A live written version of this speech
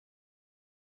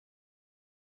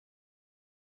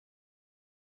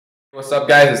What's up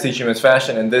guys, it's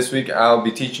Teachingmensfashion, and this week I'll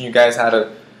be teaching you guys how to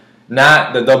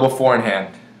knot the double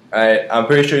forehand. Alright, I'm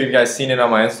pretty sure you guys seen it on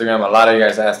my Instagram. A lot of you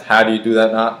guys asked how do you do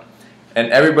that knot,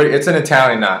 and everybody, it's an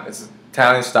Italian knot, it's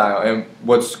Italian style, and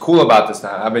what's cool about this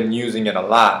knot, I've been using it a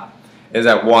lot, is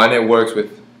that one, it works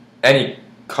with any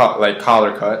like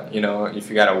collar cut. You know, if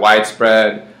you got a wide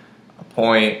spread, a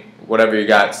point, whatever you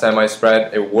got,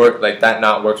 semi-spread, like that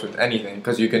knot works with anything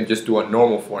because you can just do a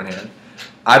normal forehand.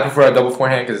 I prefer a double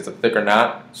forehand because it's a thicker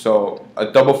knot. So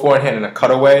a double forehand and a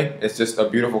cutaway is just a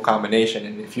beautiful combination.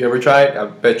 And if you ever try it, I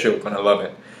bet you're going to love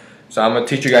it. So I'm going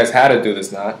to teach you guys how to do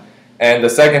this knot. And the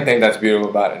second thing that's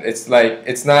beautiful about it, it's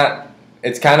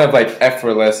kind of like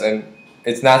effortless, and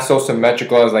it's not so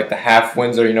symmetrical as like the half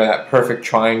Windsor, you know, that perfect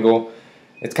triangle.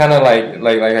 It's kind of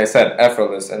like I said,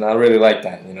 effortless, and I really like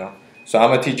that, you know. So I'm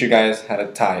going to teach you guys how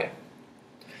to tie it.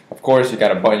 Of course, you got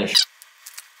to button your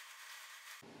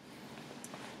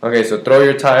Okay, so throw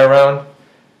your tie around,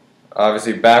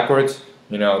 obviously backwards,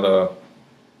 you know, the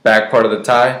back part of the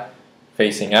tie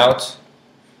facing out.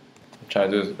 I'm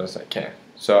trying to do this the best I can.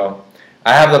 So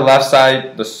I have the left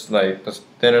side, the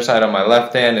thinner side on my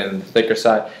left hand, and the thicker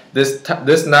side.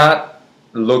 This knot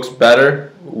looks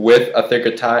better with a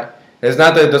thicker tie. It's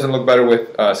not that it doesn't look better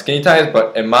with skinny ties,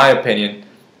 but in my opinion,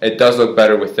 it does look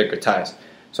better with thicker ties.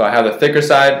 So I have the thicker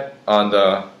side on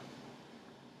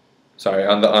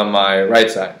my right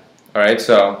side. All right,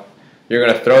 so you're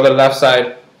gonna throw the left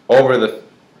side over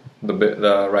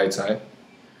the right side.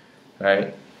 All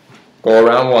right, go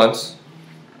around once,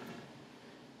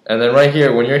 and then right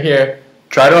here, when you're here,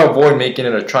 try to avoid making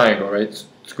it a triangle. Right,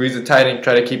 squeeze it tight and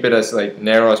try to keep it as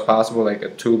narrow as possible, like a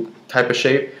tube type of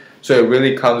shape, so it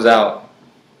really comes out,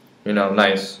 you know,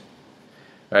 nice.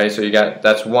 All right, so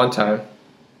that's one time.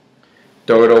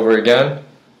 Throw it over again.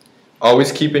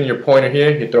 Always keeping your pointer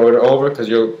here. You throw it over because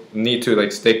you'll need to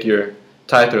stick your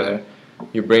tie through there.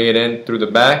 You bring it in through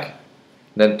the back,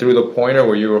 then through the pointer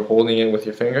where you were holding it with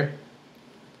your finger,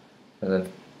 and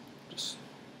then just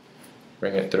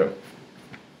bring it through.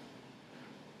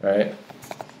 All right.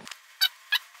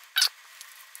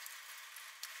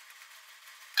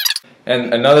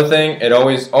 And another thing,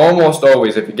 almost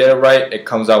always, if you get it right, it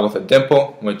comes out with a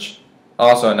dimple, which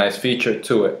also a nice feature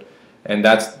to it. And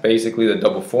that's basically the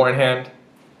double forehand.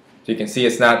 So you can see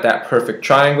it's not that perfect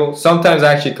triangle. Sometimes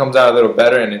actually it comes out a little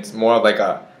better, and it's more of like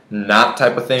a knot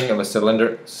type of thing, of a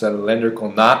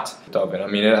cylindrical knot of it. I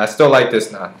mean, I still like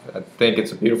this knot. I think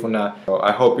it's a beautiful knot. So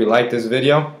I hope you liked this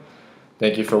video.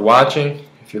 Thank you for watching.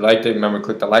 If you liked it, remember to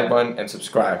click the like button and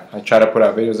subscribe. I try to put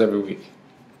out videos every week.